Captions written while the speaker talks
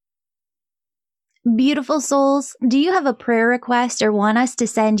Beautiful souls, do you have a prayer request or want us to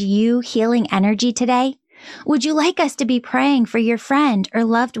send you healing energy today? Would you like us to be praying for your friend or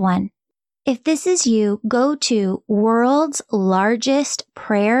loved one? If this is you, go to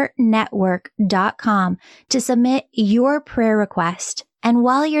worldslargestprayernetwork.com to submit your prayer request. And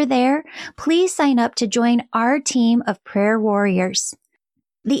while you're there, please sign up to join our team of prayer warriors.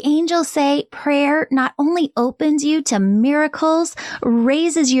 The angels say prayer not only opens you to miracles,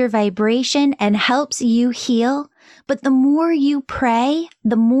 raises your vibration, and helps you heal, but the more you pray,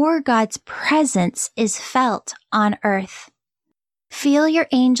 the more God's presence is felt on earth. Feel your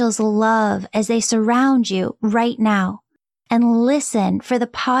angels' love as they surround you right now, and listen for the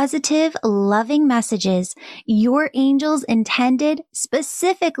positive, loving messages your angels intended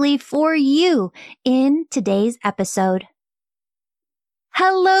specifically for you in today's episode.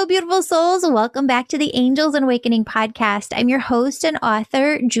 Hello, beautiful souls. Welcome back to the Angels and Awakening podcast. I'm your host and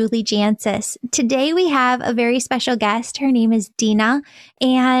author, Julie Jancius. Today we have a very special guest. Her name is Dina,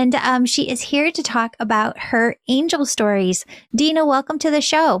 and she is here to talk about her angel stories. Dina, welcome to the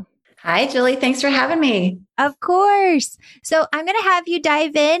show. Hi, Julie. Thanks for having me. Of course. So I'm going to have you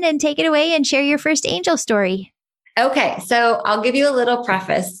dive in and take it away and share your first angel story. Okay. So I'll give you a little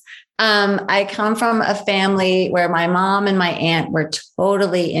preface. I come from a family where my mom and my aunt were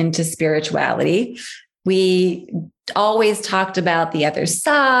totally into spirituality. We always talked about the other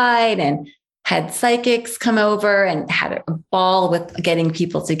side and had psychics come over and had a ball with getting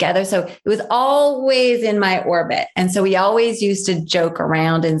people together. So it was always in my orbit. And so we always used to joke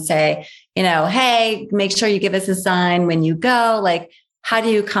around and say, hey, make sure you give us a sign when you go. Like, how do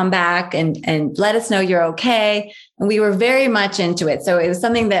you come back and let us know you're okay? And we were very much into it. So it was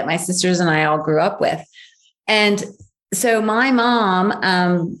something that my sisters and I all grew up with. And so my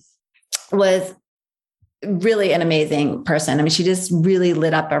mom was really an amazing person. I mean, she just really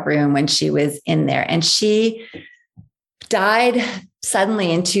lit up a room when she was in there. And she died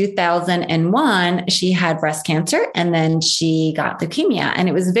suddenly in 2001. She had breast cancer and then she got leukemia. And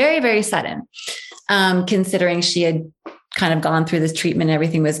it was very, very sudden, considering she had kind of gone through this treatment and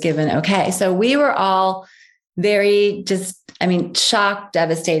everything was given okay. So we were all very shocked,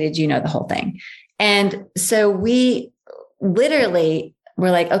 devastated, the whole thing. And so we literally were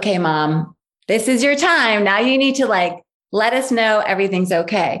like, okay, Mom, this is your time. Now you need to let us know everything's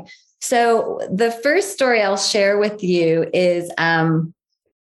okay. So the first story I'll share with you is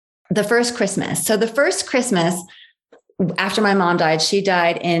the first Christmas. So the first Christmas after my mom died, she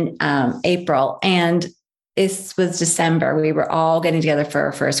died in April, and this was December. We were all getting together for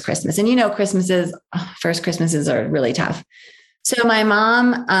our first Christmas. And first Christmases are really tough. So my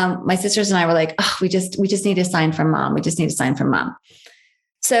mom, my sisters and I were like, we just need a sign from Mom. We just need a sign from Mom.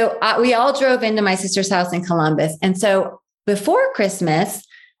 So we all drove into my sister's house in Columbus. And so before Christmas,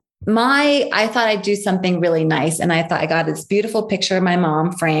 I thought I'd do something really nice. And I thought I got this beautiful picture of my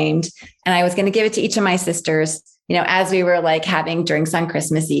mom framed, and I was going to give it to each of my sisters, as we were having drinks on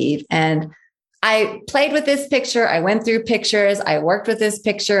Christmas Eve. And I played with this picture. I went through pictures. I worked with this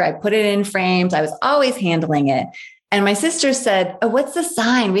picture. I put it in frames. I was always handling it. And my sister said, "Oh, what's the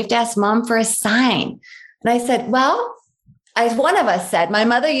sign? We have to ask Mom for a sign." And I said, well, as one of us said, my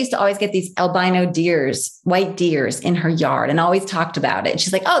mother used to always get these albino deers, white deers in her yard, and always talked about it. And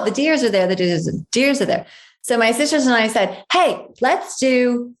she's like, "Oh, the deers are there. The deers are there." So my sisters and I said, "Hey, let's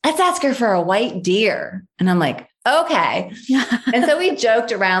ask her for a white deer." And I'm like, okay. And so we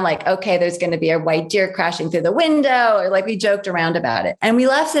joked around okay, there's going to be a white deer crashing through the window, or we joked around about it. And we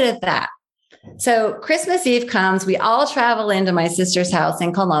left it at that. So Christmas Eve comes, we all travel into my sister's house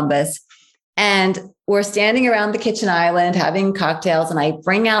in Columbus, and we're standing around the kitchen island having cocktails. And I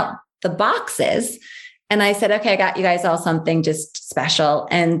bring out the boxes and I said, "Okay, I got you guys all something just special."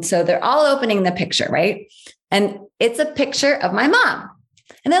 And so they're all opening the picture, right? And it's a picture of my mom.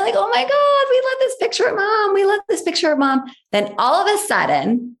 And they're like, "Oh my God, we love this picture of Mom. We love this picture of Mom." Then all of a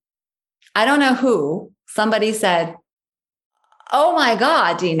sudden, I don't know who, somebody said, "Oh my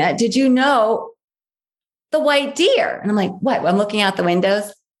God, Dina, did you know the white deer?" And I'm like, "What?" I'm looking out the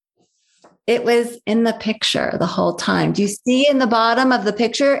windows. It was in the picture the whole time. Do you see in the bottom of the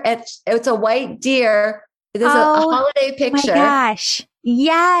picture? It's a white deer. It is a holiday picture. Oh my gosh.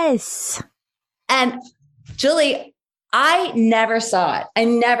 Yes. And Julie, I never saw it.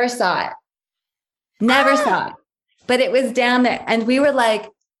 Never saw it. But it was down there. And we were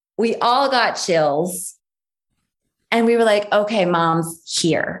we all got chills. And we were like, okay, Mom's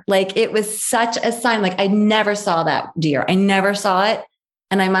here. It was such a sign. I never saw that deer. I never saw it.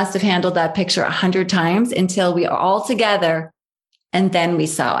 And I must have handled that picture 100 times until we are all together. And then we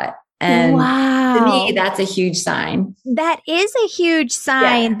saw it. And to me, Wow. that's a huge sign. That is a huge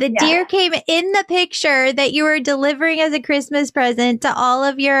sign. Yeah, The yeah. deer came in the picture that you were delivering as a Christmas present to all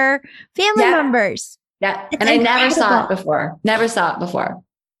of your family Yeah. members. Yeah. It's And I never saw it incredible. before. Never saw it before.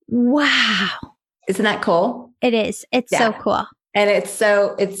 Wow. Isn't that cool? It is. It's so cool. And it's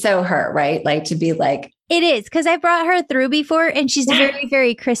so her, right? Like to be like, it is, because I brought her through before and she's very,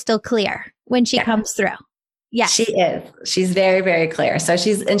 very crystal clear when she comes through. Yes. She is. She's very, very clear. So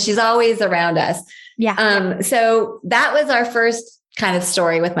she's always around us. Yeah. So that was our first kind of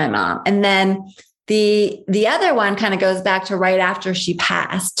story with my mom. And then the other one kind of goes back to right after she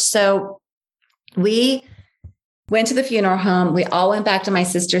passed. So we went to the funeral home. We all went back to my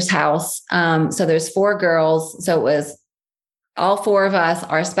sister's house. So there's 4 girls. So it was all 4 of us,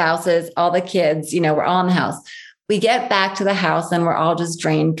 our spouses, all the kids, we're all in the house. We get back to the house and we're all just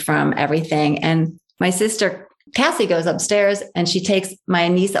drained from everything. And my sister, Cassie, goes upstairs and she takes my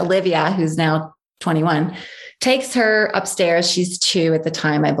niece, Olivia, who's now 21, takes her upstairs. She's 2 at the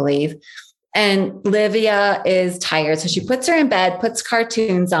time, I believe. And Olivia is tired. So she puts her in bed, puts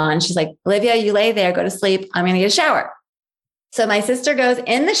cartoons on. She's like, Olivia, you lay there, go to sleep. I'm going to get a shower. So my sister goes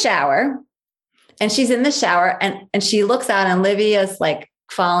in the shower and she's in the shower and she looks out and Olivia's like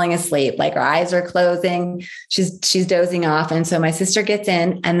falling asleep, like her eyes are closing. She's dozing off. And so my sister gets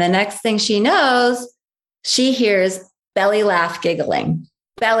in and the next thing she knows, she hears belly laugh, giggling,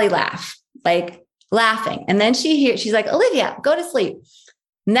 belly laugh, like laughing. And then she's like, Olivia, go to sleep.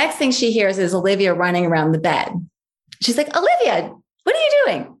 Next thing she hears is Olivia running around the bed. She's like, Olivia, what are you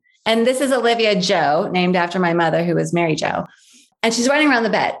doing? And this is Olivia Jo, named after my mother, who was Mary Jo. And she's running around the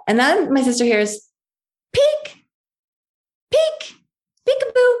bed. And then my sister hears, peek, peek,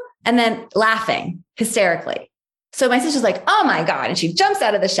 peekaboo, and then laughing hysterically. So my sister's like, oh my God. And she jumps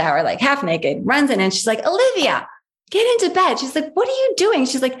out of the shower, like half naked, runs in and she's like, Olivia, get into bed. She's like, what are you doing?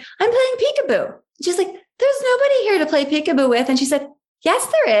 She's like, I'm playing peekaboo. She's like, there's nobody here to play peekaboo with. And she said, yes,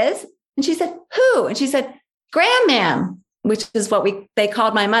 there is. And she said, who? And she said, Grandmam, which is what they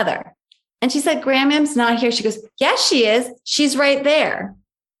called my mother. And she said, Grandmam's not here. She goes, yes, she is. She's right there.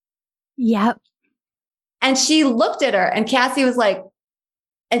 Yep. And she looked at her and Cassie was like,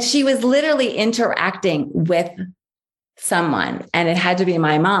 and she was literally interacting with someone and it had to be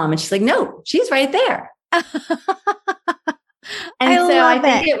my mom. And she's like, no, she's right there. And I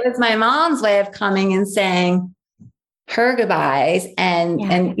think it was my mom's way of coming and saying her goodbyes and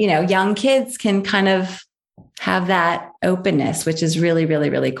young kids can kind of have that openness, which is really, really,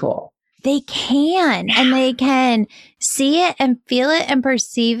 really cool. They can, and they can see it and feel it and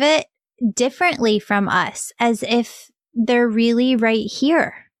perceive it differently from us, as if they're really right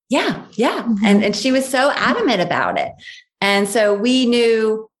here. Yeah. Yeah. Mm-hmm. And she was so adamant about it. And so we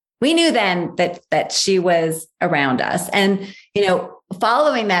knew then that she was around us. And,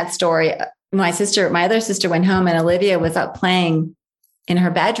 following that story, my other sister went home and Olivia was up playing in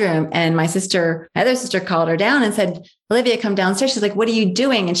her bedroom. And my other sister called her down and said, Olivia, come downstairs. She's like, what are you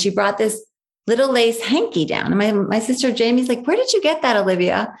doing? And she brought this little lace hanky down. And my sister Jamie's like, where did you get that,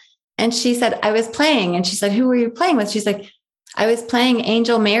 Olivia? And she said, I was playing. And she said, who were you playing with? She's like, I was playing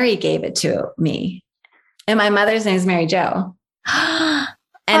Angel Mary gave it to me. And my mother's name is Mary Jo. And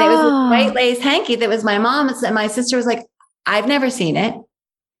it was a white lace hanky that was my mom's. And my sister was like, I've never seen it.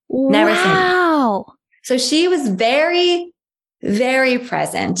 Never seen it. So she was very, very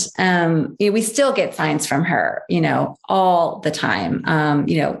present. We still get signs from her, all the time.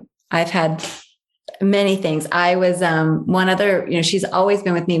 I've had many things. I was one other, she's always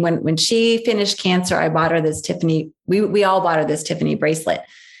been with me. When she finished cancer, I bought her this Tiffany. We all bought her this Tiffany bracelet.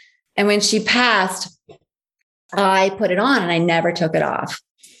 And when she passed, I put it on and I never took it off.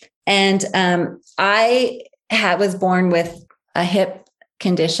 And I was born with a hip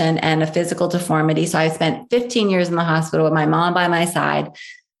condition and a physical deformity. So I spent 15 years in the hospital with my mom by my side,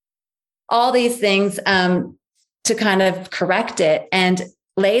 all these things to kind of correct it. And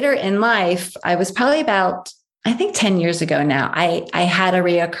later in life, I was probably about, I think 10 years ago now, I had a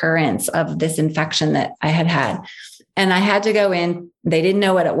reoccurrence of this infection that I had. And I had to go in. They didn't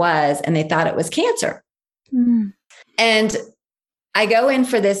know what it was and they thought it was cancer. Mm. And I go in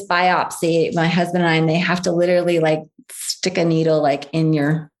for this biopsy, my husband and they have to literally like stick a needle like in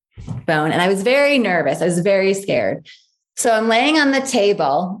your bone. And I was very nervous. I was very scared. So I'm laying on the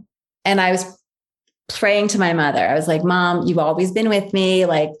table and I was praying to my mother. I was like, Mom, you've always been with me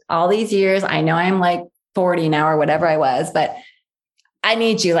like all these years. I know I'm like 40 now or whatever I was, but I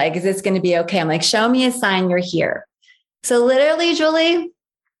need you. Like, is this going to be okay? I'm like, show me a sign you're here. So literally, Julie,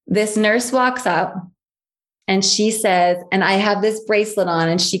 this nurse walks up. And she says, and I have this bracelet on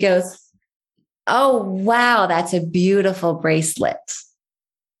and she goes, oh, wow, that's a beautiful bracelet.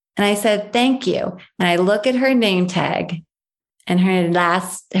 And I said, thank you. And I look at her name tag and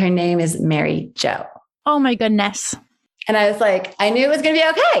her name is Mary Jo. Oh my goodness. And I was like, I knew it was going to be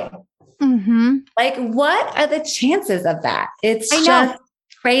okay. Mm-hmm. Like, what are the chances of that? It's just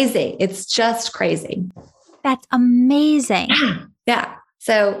crazy. It's just crazy. That's amazing. Yeah.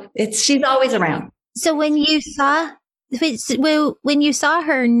 So she's always around. So when you saw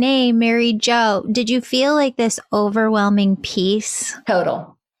her name, Mary Jo, did you feel like this overwhelming peace?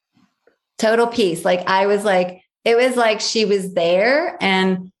 Total peace. Like it was like she was there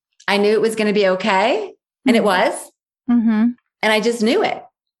and I knew it was going to be okay. And it was. Mm-hmm. And I just knew it.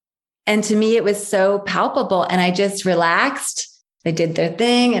 And to me, it was so palpable. And I just relaxed. They did their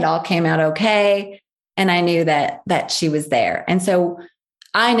thing. It all came out okay. And I knew that she was there. And so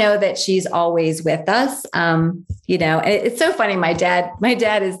I know that she's always with us. And it's so funny. My dad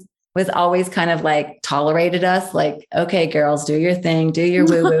was always kind of like tolerated us, like, okay, girls, do your thing, do your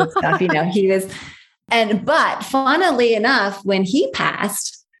woo-woo stuff. He was, but funnily enough, when he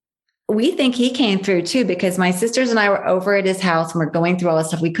passed, we think he came through too, because my sisters and I were over at his house and we're going through all this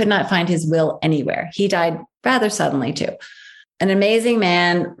stuff. We could not find his will anywhere. He died rather suddenly too. An amazing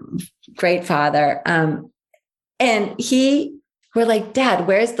man, great father. And we're like, Dad,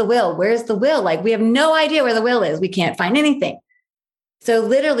 where's the will? Where's the will? Like, we have no idea where the will is. We can't find anything. So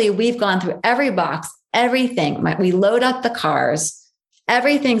literally we've gone through every box, everything. We load up the cars,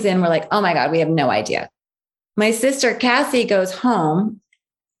 everything's in. We're like, oh my God, we have no idea. My sister Cassie goes home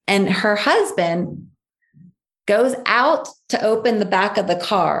and her husband goes out to open the back of the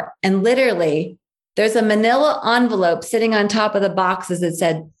car. And literally there's a manila envelope sitting on top of the boxes that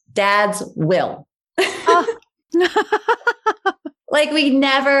said, Dad's will. Oh. Like we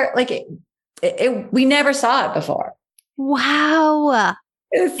never saw it before. Wow.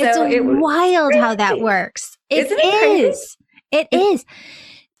 So it's wild how that works. It is. It is.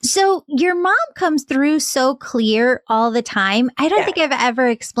 So your mom comes through so clear all the time. I don't think I've ever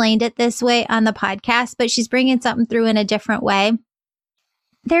explained it this way on the podcast, but she's bringing something through in a different way.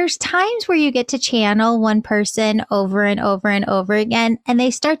 There's times where you get to channel one person over and over and over again, and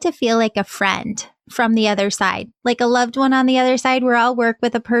they start to feel like a friend from the other side, like a loved one on the other side, where I'll work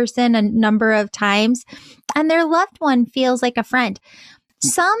with a person a number of times and their loved one feels like a friend.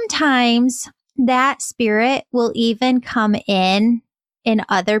 Sometimes that spirit will even come in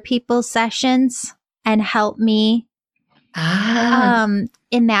other people's sessions and help me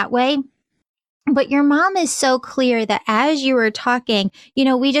in that way. But your mom is so clear that as you were talking,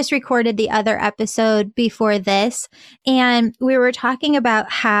 we just recorded the other episode before this, and we were talking about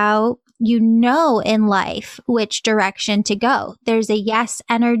how in life which direction to go. There's a yes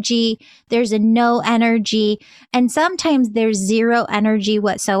energy, there's a no energy, and sometimes there's zero energy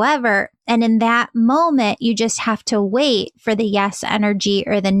whatsoever. And in that moment, you just have to wait for the yes energy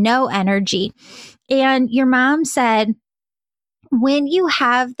or the no energy. And your mom said, when you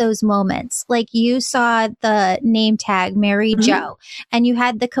have those moments, like you saw the name tag, Mary Jo, and you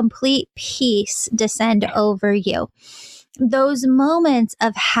had the complete peace descend over you, those moments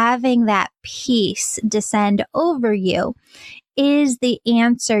of having that peace descend over you is the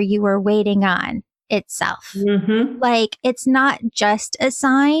answer you were waiting on itself. Mm-hmm. Like, it's not just a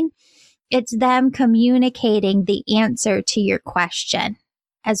sign, it's them communicating the answer to your question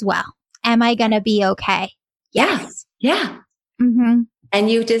as well. Am I going to be okay? Yes. Yeah. Mm-hmm. And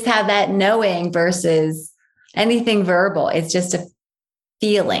you just have that knowing versus anything verbal. It's just a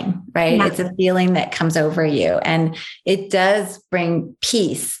feeling, right? Yeah. It's a feeling that comes over you, and it does bring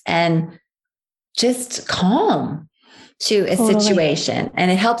peace and just calm to a situation. And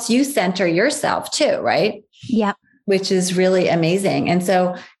it helps you center yourself too, right? Yep. Which is really amazing. And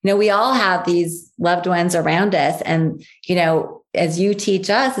so, we all have these loved ones around us, and, as you teach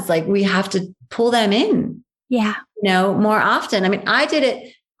us, it's like, we have to pull them in. Yeah. More often. I mean, I did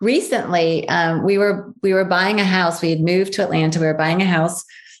it recently. We were buying a house. We had moved to Atlanta. We were buying a house,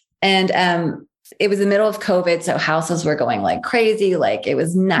 and it was the middle of COVID. So houses were going like crazy. Like, it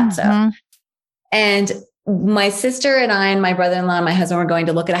was nuts. Mm-hmm. And my sister and I and my brother-in-law and my husband were going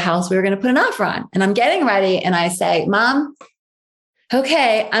to look at a house we were going to put an offer on. And I'm getting ready. And I say, Mom,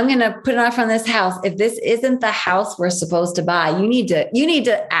 okay, I'm going to put an offer on this house. If this isn't the house we're supposed to buy, you need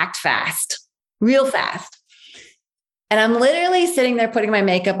to act fast, real fast. And I'm literally sitting there putting my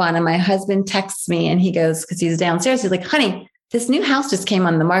makeup on, and my husband texts me, and he goes, because he's downstairs, he's like, honey, this new house just came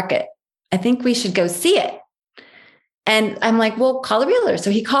on the market. I think we should go see it. And I'm like, well, call the realtor.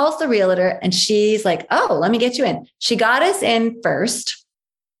 So he calls the realtor, and she's like, oh, let me get you in. She got us in first.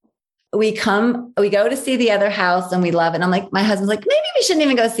 We go to see the other house, and we love it. And I'm like, my husband's like, maybe we shouldn't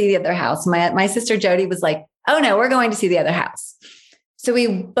even go see the other house. My sister Jody was like, oh no, we're going to see the other house. So we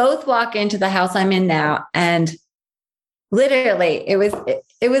both walk into the house I'm in now, and literally it was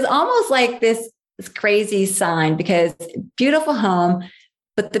almost like this crazy sign, because beautiful home,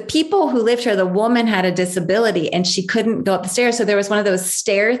 but the people who lived here, the woman had a disability and she couldn't go up the stairs. So there was one of those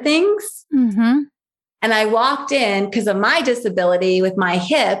stair things. Mm-hmm. And I walked in because of my disability with my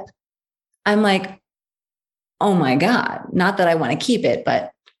hip. I'm like, oh my God, not that I want to keep it,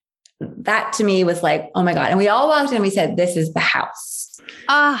 but that to me was like, oh my God. And we all walked in and we said, this is the house.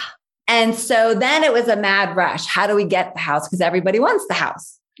 And so then it was a mad rush. How do we get the house? Because everybody wants the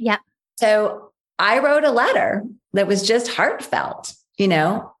house. Yeah. So I wrote a letter that was just heartfelt,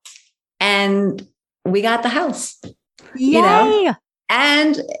 and we got the house. Yay!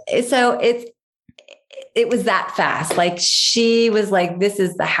 And so it was that fast. Like, she was like, this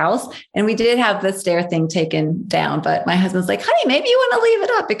is the house. And we did have the stair thing taken down, but my husband's like, honey, maybe you want to leave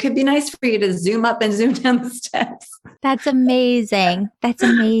it up. It could be nice for you to zoom up and zoom down the steps. That's amazing. That's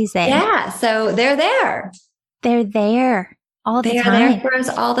amazing. Yeah. So they're there. They're there all the time. They're there for us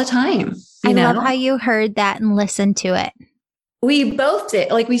all the time. I love how you heard that and listened to it. We both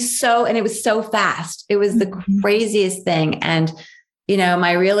did. Like, and it was so fast. It was the craziest thing. And,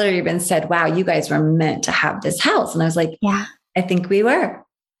 my realtor even said, wow, you guys were meant to have this house. And I was like, yeah, I think we were.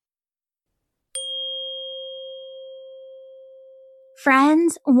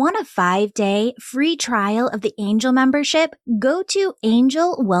 Friends, want a 5-day free trial of the Angel membership? Go to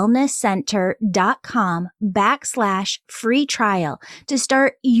angelwellnesscenter.com/free trial to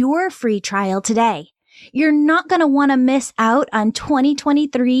start your free trial today. You're not going to want to miss out on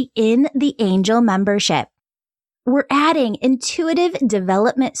 2023 in the Angel membership. We're adding intuitive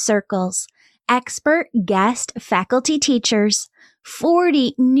development circles, expert guest faculty teachers,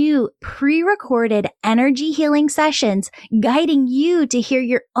 40 new pre-recorded energy healing sessions guiding you to hear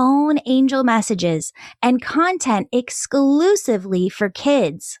your own angel messages, and content exclusively for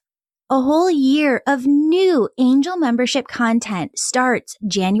kids. A whole year of new Angel membership content starts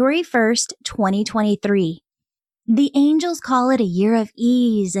January 1st, 2023. The angels call it a year of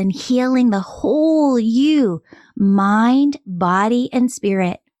ease and healing the whole you, mind, body, and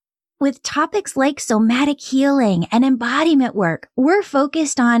spirit. With topics like somatic healing and embodiment work, we're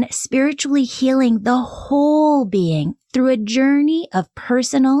focused on spiritually healing the whole being through a journey of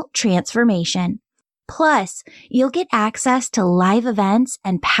personal transformation. Plus, you'll get access to live events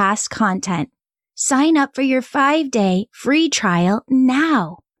and past content. Sign up for your 5-day free trial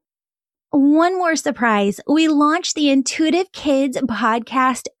now. One more surprise. We launched the Intuitive Kids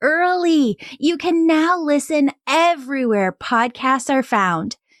podcast early. You can now listen everywhere podcasts are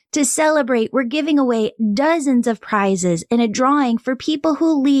found. To celebrate, we're giving away dozens of prizes in a drawing for people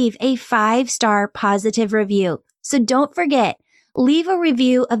who leave a 5-star positive review. So don't forget, leave a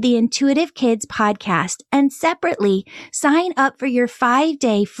review of the Intuitive Kids podcast, and separately sign up for your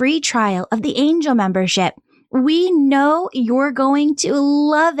 5-day free trial of the Angel membership. We know you're going to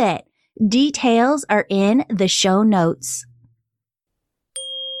love it. Details are in the show notes.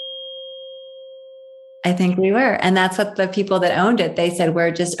 I think we were. And that's what the people that owned it, they said,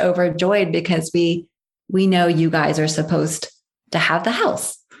 we're just overjoyed because we know you guys are supposed to have the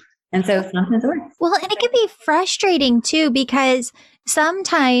house. And so something's work. Well, and it can be frustrating too, because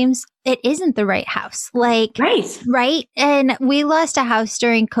sometimes it isn't the right house. Like, right. And we lost a house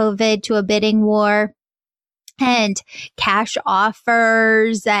during COVID to a bidding war and cash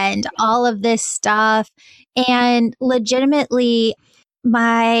offers and all of this stuff. And legitimately,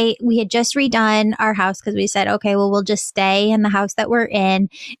 we had just redone our house because we said, okay, well, we'll just stay in the house that we're in.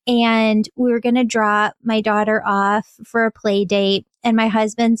 And we were going to drop my daughter off for a play date. And my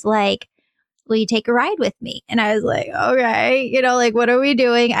husband's like, will you take a ride with me? And I was like, okay, like, what are we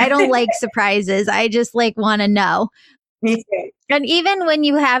doing? I don't like surprises. I just want to know. Me too. And even when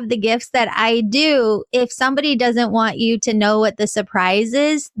you have the gifts that I do, if somebody doesn't want you to know what the surprise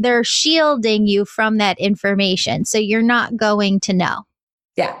is, they're shielding you from that information. So you're not going to know.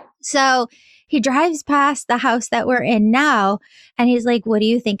 Yeah. So he drives past the house that we're in now, and he's like, what do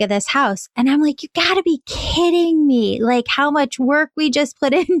you think of this house? And I'm like, you gotta be kidding me. Like, how much work we just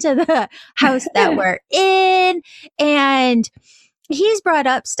put into the house that we're in. And he's brought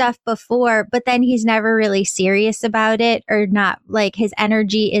up stuff before, but then he's never really serious about it, or not, like, his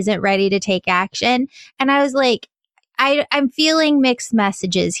energy isn't ready to take action. And I was like, I'm feeling mixed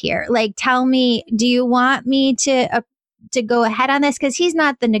messages here. Like, tell me, do you want me to go ahead on this? Because he's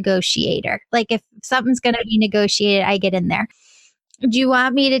not the negotiator. Like, if something's going to be negotiated, I get in there. Do you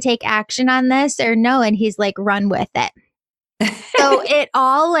want me to take action on this or no? And he's like, run with it. So it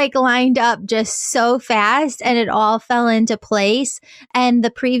all lined up just so fast, and it all fell into place. And the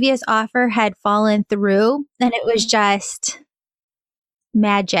previous offer had fallen through, and it was just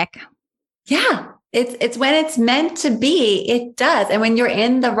Magic. Yeah. It's when it's meant to be, it does. And when you're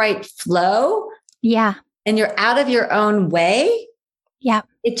in the right flow, Yeah. and you're out of your own way, yeah,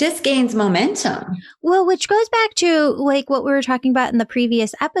 it just gains momentum. Well, which goes back to like what we were talking about in the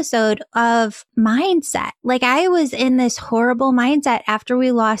previous episode of mindset. Like I was in this horrible mindset after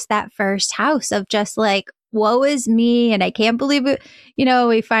we lost that first house of just like, woe is me. And I can't believe it.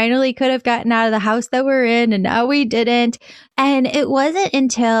 We finally could have gotten out of the house that we're in and now we didn't. And it wasn't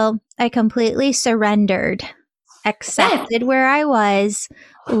until I completely surrendered, accepted where I was,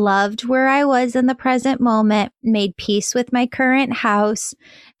 loved where I was in the present moment, made peace with my current house.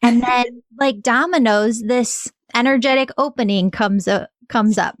 And then like dominoes, this energetic opening comes up.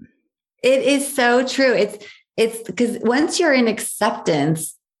 It is so true. It's because once you're in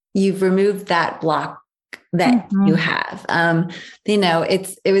acceptance, you've removed that block that you have.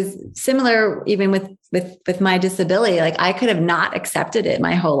 It was similar even with my disability. Like I could have not accepted it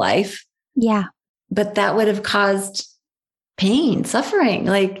my whole life. Yeah. But that would have caused pain, suffering.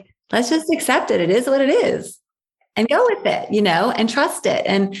 Like, let's just accept it. It is what it is and go with it, and trust it.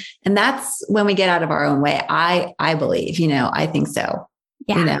 And that's when we get out of our own way. I believe, I think so,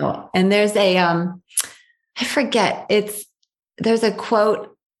 and there's I forget, there's a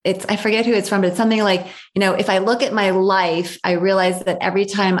quote, I forget who it's from, but it's something like, if I look at my life, I realize that every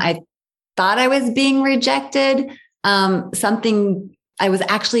time I thought I was being rejected, I was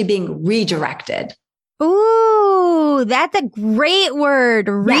actually being redirected. Ooh, that's a great word.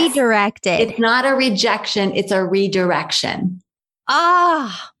 Yes. Redirected. It's not a rejection. It's a redirection.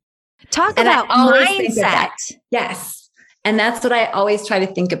 Talk about mindset. Yes. And that's what I always try to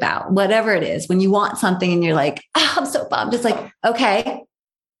think about, whatever it is. When you want something and you're like, oh, I'm so bummed. It's like, okay,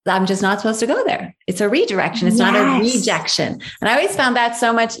 I'm just not supposed to go there. It's a redirection. It's not a rejection. And I always found that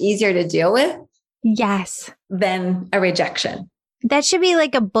so much easier to deal with. Yes. Than a rejection. That should be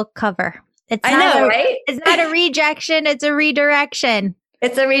like a book cover. Right? It's not a rejection. It's a redirection.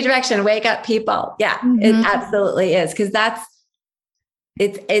 It's a redirection. Wake up, people. Yeah, It absolutely is. Because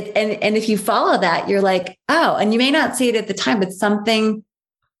and if you follow that, you're like, oh, and you may not see it at the time, but something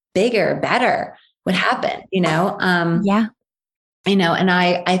bigger, better would happen, Yeah. And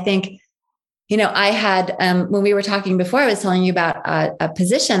I think, I had, when we were talking before, I was telling you about a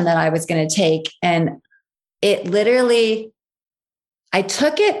position that I was going to take, and it literally, I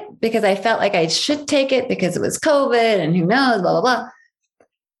took it because I felt like I should take it because it was COVID and who knows, blah, blah, blah.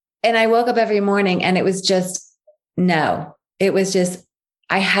 And I woke up every morning and it was just, no, it was just,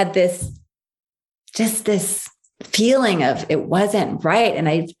 I had this feeling of it wasn't right.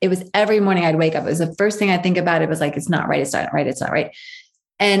 And it was every morning I'd wake up. It was the first thing I think about. It was like, it's not right. It's not right. It's not right.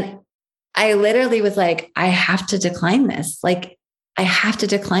 And I literally was like, I have to decline this. Like, I have to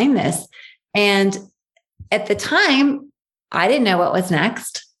decline this. And at the time, I didn't know what was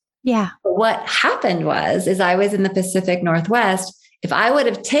next. Yeah. But what happened is I was in the Pacific Northwest. If I would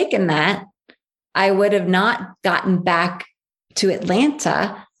have taken that, I would have not gotten back to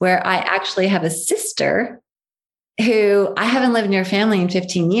Atlanta, where I actually have a sister who I haven't lived near family in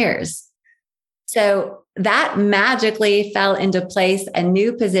 15 years. So that magically fell into place, a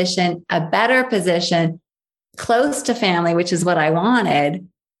new position, a better position, close to family, which is what I wanted.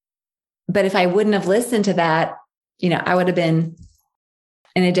 But if I wouldn't have listened to that, I would have been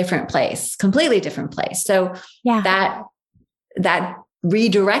in a different place, completely different place. So that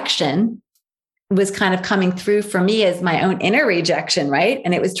redirection was kind of coming through for me as my own inner rejection, right?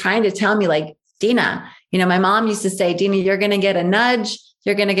 And it was trying to tell me like, Dina, my mom used to say, Dina, you're going to get a nudge,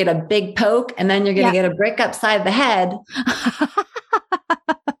 you're going to get a big poke, and then you're going to get a brick upside the head.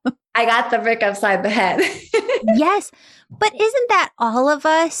 I got the brick upside the head. Yes. But isn't that all of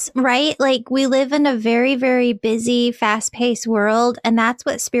us, right? Like we live in a very, very busy, fast-paced world. And that's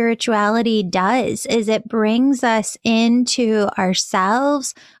what spirituality does, is it brings us into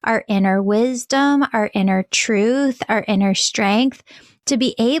ourselves, our inner wisdom, our inner truth, our inner strength, to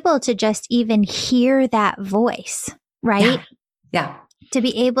be able to just even hear that voice, right? Yeah. To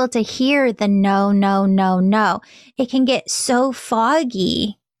be able to hear the no, no, no, no. It can get so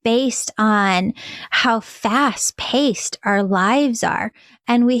foggy based on how fast paced our lives are.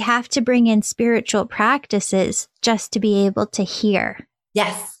 And we have to bring in spiritual practices just to be able to hear.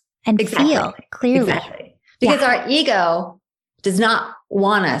 Yes. And feel clearly. Exactly. Because our ego does not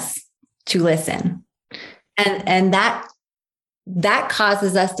want us to listen. And that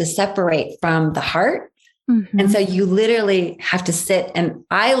causes us to separate from the heart. Mm-hmm. And so you literally have to sit, and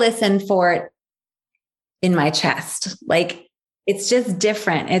I listen for it in my chest. Like, it's just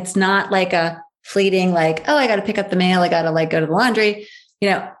different. It's not like a fleeting, like, oh, I got to pick up the mail. I got to go to the laundry.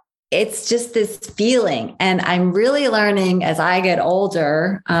 it's just this feeling. And I'm really learning as I get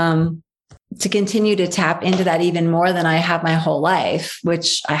older, to continue to tap into that even more than I have my whole life,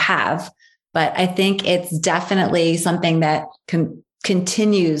 which I have. But I think it's definitely something that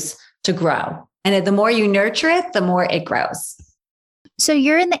continues to grow. And the more you nurture it, the more it grows. So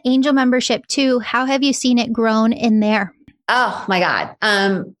you're in the angel membership too. How have you seen it grown in there? Oh my God.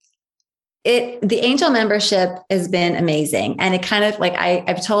 The angel membership has been amazing. And it kind of like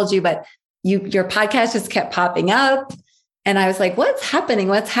I've told you, but your podcast just kept popping up. And I was like, what's happening?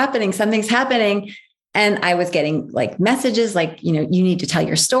 What's happening? Something's happening. And I was getting like messages like, you need to tell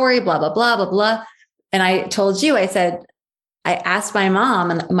your story, blah, blah, blah, blah, blah. And I told you, I said, I asked my mom,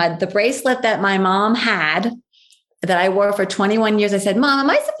 and the bracelet that my mom had that I wore for 21 years, I said, Mom, am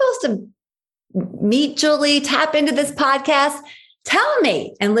I supposed to meet Julie, tap into this podcast? Tell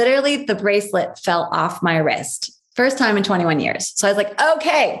me. And literally the bracelet fell off my wrist. First time in 21 years. So I was like,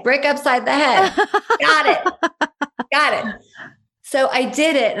 okay, brick upside the head. Got it. So I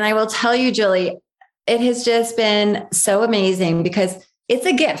did it. And I will tell you, Julie, it has just been so amazing because it's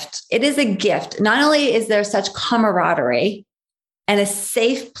a gift. It is a gift. Not only is there such camaraderie and a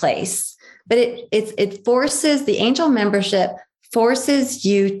safe place, but it forces the angel membership forces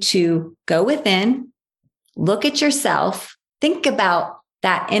you to go within, look at yourself, think about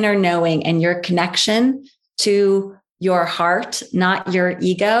that inner knowing and your connection to your heart, not your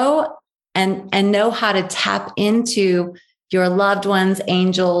ego, and know how to tap into your loved ones,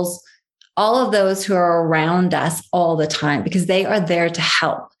 angels, all of those who are around us all the time, because they are there to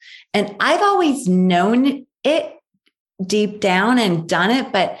help. And I've always known it deep down and done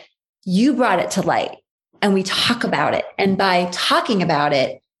it, but you brought it to light and we talk about it. And by talking about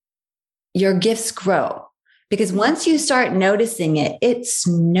it, your gifts grow, because once you start noticing it, it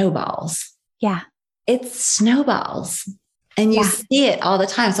snowballs. Yeah. It snowballs. And you see it all the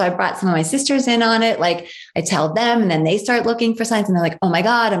time. So I brought some of my sisters in on it. Like I tell them, and then they start looking for signs and they're like, oh my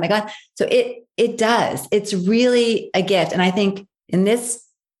God. So it does. It's really a gift. And I think in this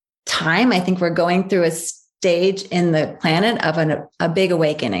time, I think we're going through a stage in the planet of a big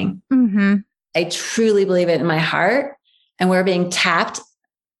awakening. Mm-hmm. I truly believe it in my heart. And we're being tapped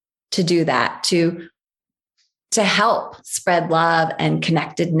to do that, to help spread love and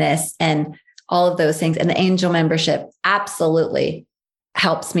connectedness and all of those things. And the angel membership absolutely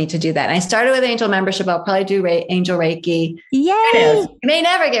helps me to do that. And I started with angel membership. I'll probably do angel Reiki. Yay! You may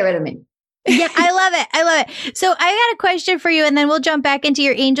never get rid of me. Yeah, I love it. I love it. So I got a question for you, and then we'll jump back into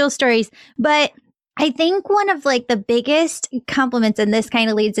your angel stories. But I think one of like the biggest compliments, and this kind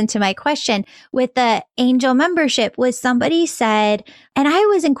of leads into my question with the angel membership, was somebody said, and I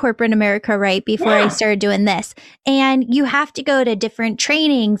was in corporate America right before I started doing this, and you have to go to different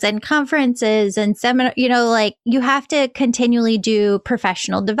trainings and conferences and seminar, like you have to continually do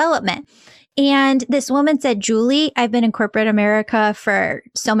professional development. And this woman said, Julie, I've been in corporate America for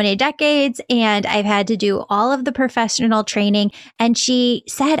so many decades and I've had to do all of the professional training. And she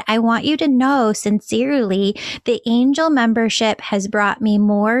said, I want you to know sincerely, the angel membership has brought me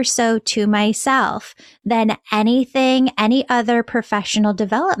more so to myself than any other professional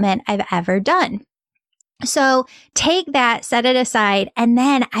development I've ever done. So take that, set it aside. And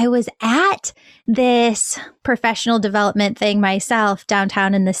then I was at this professional development thing myself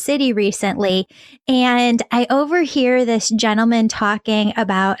downtown in the city recently. And I overhear this gentleman talking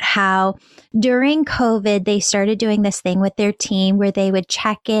about how during COVID, they started doing this thing with their team where they would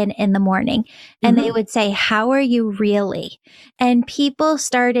check in the morning and they would say, how are you really? And people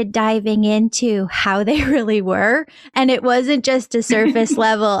started diving into how they really were. And it wasn't just a surface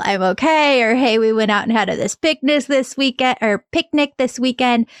level, I'm okay, or hey, we went out and had this picnic this weekend, or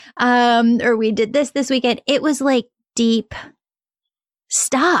we did this weekend. It was like deep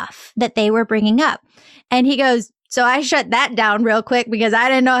stuff that they were bringing up. And he goes, so I shut that down real quick because I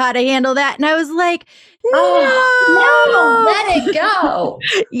didn't know how to handle that. And I was like, no, let it go.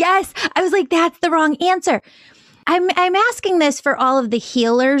 Yes. I was like, that's the wrong answer. I'm asking this for all of the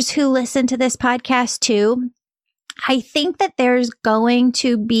healers who listen to this podcast too. I think that there's going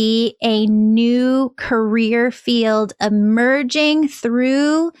to be a new career field emerging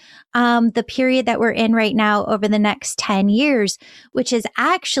through the period that we're in right now over the next 10 years, which is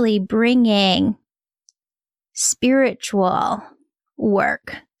actually bringing spiritual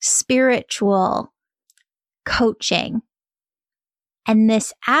work, spiritual coaching, and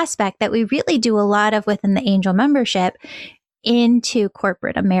this aspect that we really do a lot of within the angel membership into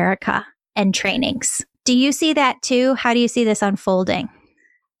corporate America and trainings. Do you see that too? How do you see this unfolding?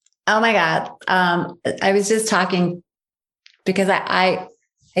 Oh my God. I was just talking because I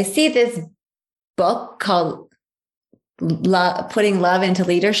see this book called putting love into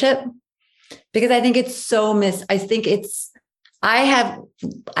leadership, because I think it's so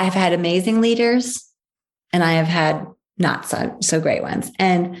I've had amazing leaders and I have had not so great ones.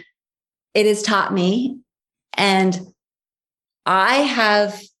 And it has taught me, and I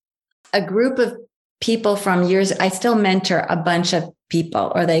have a group of people from years. I still mentor a bunch of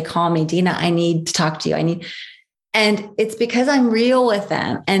people, or they call me, Dina, I need to talk to you. And it's because I'm real with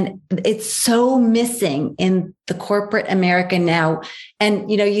them. And it's so missing in the corporate America now. And,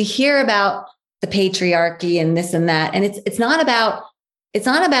 you hear about the patriarchy and this and that. And it's not about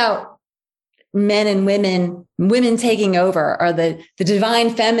men and women taking over, or the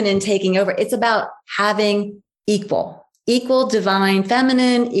divine feminine taking over. It's about having equal divine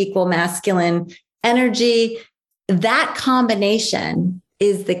feminine, equal masculine energy. That combination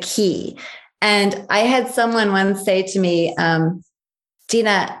is the key. And I had someone once say to me,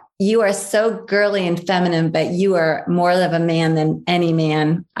 Dina, you are so girly and feminine, but you are more of a man than any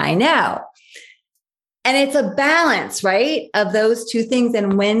man I know. And it's a balance, right, of those two things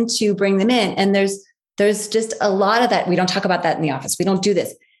and when to bring them in. And there's just a lot of that. We don't talk about that in the office. We don't do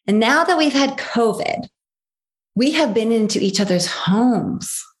this. And now that we've had COVID, we have been into each other's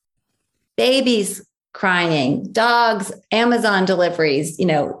homes, babies crying, dogs, Amazon deliveries,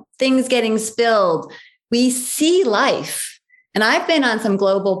 things getting spilled. We see life. And I've been on some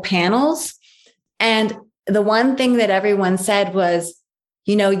global panels. And the one thing that everyone said was,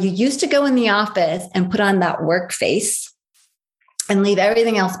 you used to go in the office and put on that work face and leave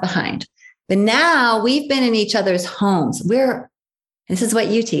everything else behind. But now we've been in each other's homes. This is what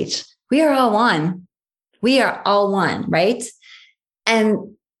you teach. We are all one. We are all one, right?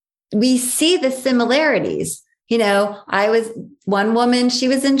 And we see the similarities. I was one woman, she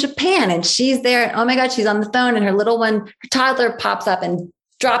was in Japan and she's there. And oh my God, she's on the phone and her toddler pops up and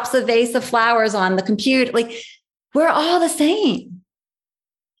drops a vase of flowers on the computer. Like, we're all the same,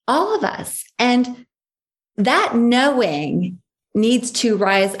 all of us. And that knowing needs to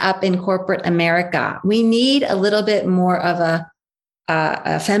rise up in corporate America. We need a little bit more of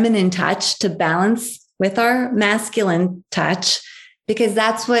a feminine touch to balance with our masculine touch, because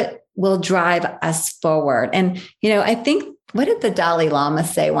that's what will drive us forward. And, I think, what did the Dalai Lama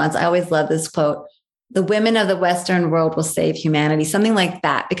say once? I always love this quote: the women of the Western world will save humanity, something like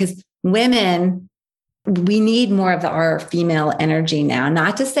that, because women, we need more of our female energy now.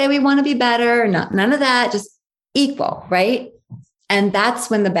 Not to say we want to be better, none of that, just equal, right? And that's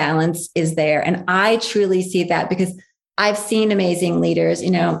when the balance is there. And I truly see that because I've seen amazing leaders.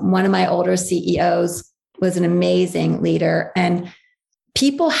 One of my older CEOs was an amazing leader, and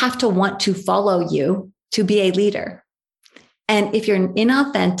people have to want to follow you to be a leader. And if you're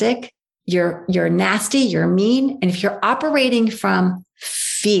inauthentic, you're nasty, you're mean. And if you're operating from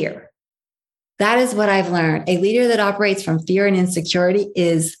fear, that is what I've learned. A leader that operates from fear and insecurity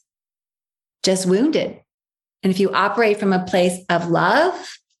is just wounded. And if you operate from a place of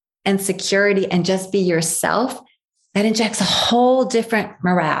love and security and just be yourself, that injects a whole different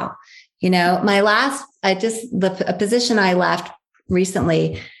morale. A position I left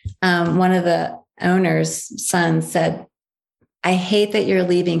recently, one of the owner's sons said, I hate that you're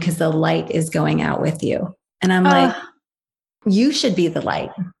leaving because the light is going out with you. And I'm like, you should be the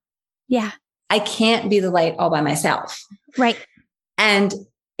light. Yeah. I can't be the light all by myself. Right. And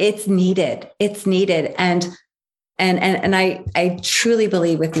it's needed. It's needed. And I truly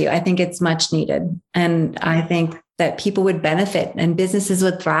believe with you. I think it's much needed. And I think that people would benefit and businesses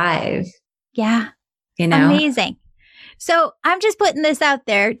would thrive. Yeah. Amazing. So I'm just putting this out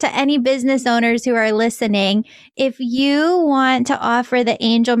there to any business owners who are listening. If you want to offer the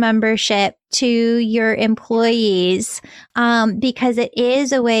Angel membership to your employees, because it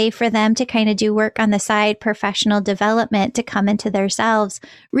is a way for them to kind of do work on the side, professional development, to come into themselves,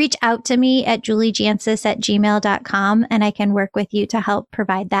 reach out to me at juliejancius@gmail.com, and I can work with you to help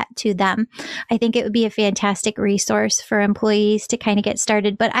provide that to them. I think it would be a fantastic resource for employees to kind of get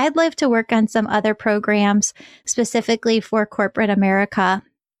started, but I'd love to work on some other programs specifically for corporate America.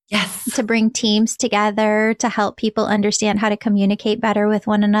 Yes. To bring teams together, to help people understand how to communicate better with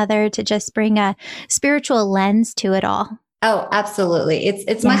one another, to just bring a spiritual lens to it all. Oh, absolutely.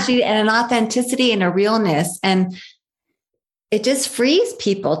 It's much needed, and an authenticity and a realness. And it just frees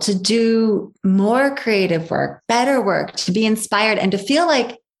people to do more creative work, better work, to be inspired and to feel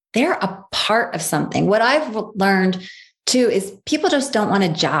like they're a part of something. What I've learned too is people just don't want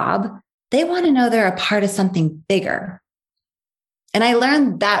a job. They want to know they're a part of something bigger. And I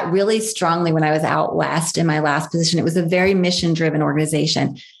learned that really strongly when I was out west in my last position. It was a very mission-driven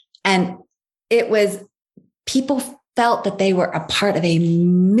organization. And people felt that they were a part of a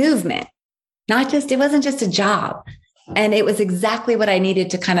movement, it wasn't just a job. And it was exactly what I needed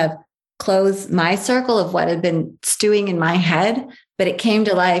to kind of close my circle of what had been stewing in my head, but it came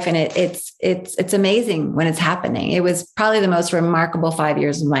to life, and it's amazing when it's happening. It was probably the most remarkable 5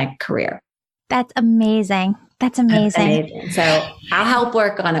 years of my career. That's amazing. That's amazing. So I'll help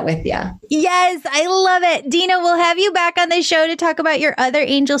work on it with you. Yes, I love it. Dina, we'll have you back on the show to talk about your other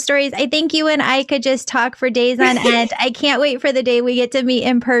angel stories. I think you and I could just talk for days on end. I can't wait for the day we get to meet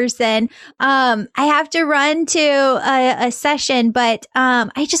in person. I have to run to a session, but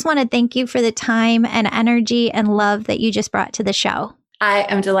I just want to thank you for the time and energy and love that you just brought to the show. I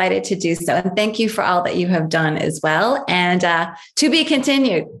am delighted to do so. And thank you for all that you have done as well. And to be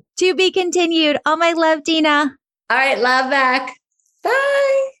continued. To be continued. All my love, Dina. All right. Love back.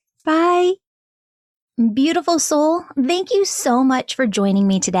 Bye. Bye. Beautiful soul. Thank you so much for joining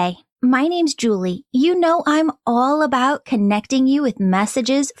me today. My name's Julie. You know I'm all about connecting you with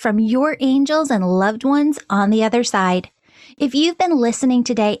messages from your angels and loved ones on the other side. If you've been listening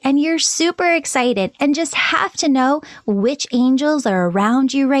today and you're super excited and just have to know which angels are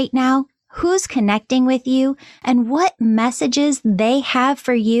around you right now, who's connecting with you, and what messages they have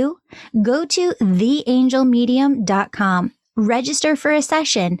for you, go to theangelmedium.com. Register for a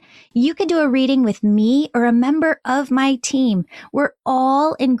session. You can do a reading with me or a member of my team. We're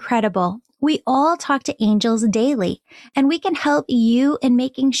all incredible. We all talk to angels daily, and we can help you in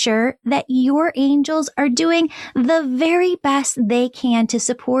making sure that your angels are doing the very best they can to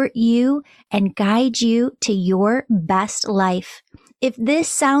support you and guide you to your best life. If this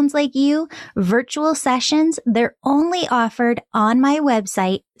sounds like you, virtual sessions, they're only offered on my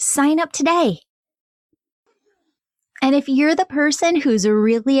website. Sign up today. And if you're the person who's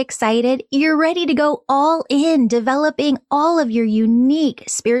really excited, you're ready to go all in, developing all of your unique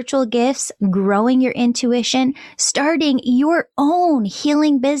spiritual gifts, growing your intuition, starting your own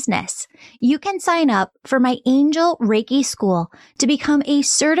healing business, you can sign up for my Angel Reiki School to become a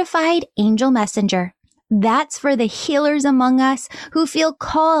certified angel messenger. That's for the healers among us who feel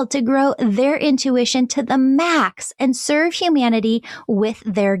called to grow their intuition to the max and serve humanity with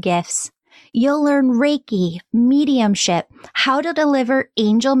their gifts. You'll learn Reiki, mediumship, how to deliver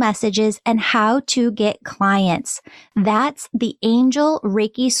angel messages, and how to get clients. That's the Angel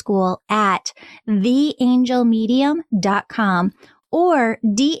Reiki School at theangelmedium.com, or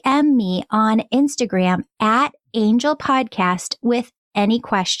DM me on Instagram at Angel Podcast with any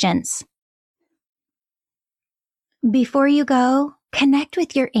questions. Before you go, connect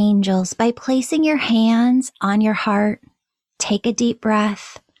with your angels by placing your hands on your heart. Take a deep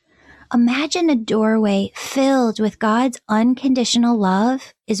breath. Imagine a doorway filled with God's unconditional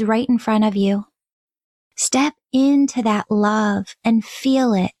love is right in front of you. Step into that love and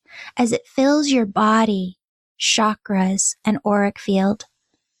feel it as it fills your body, chakras, and auric field.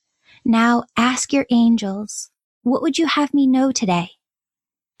 Now ask your angels, what would you have me know today?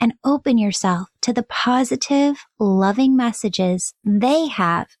 And open yourself to the positive, loving messages they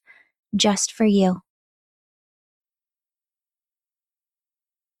have just for you.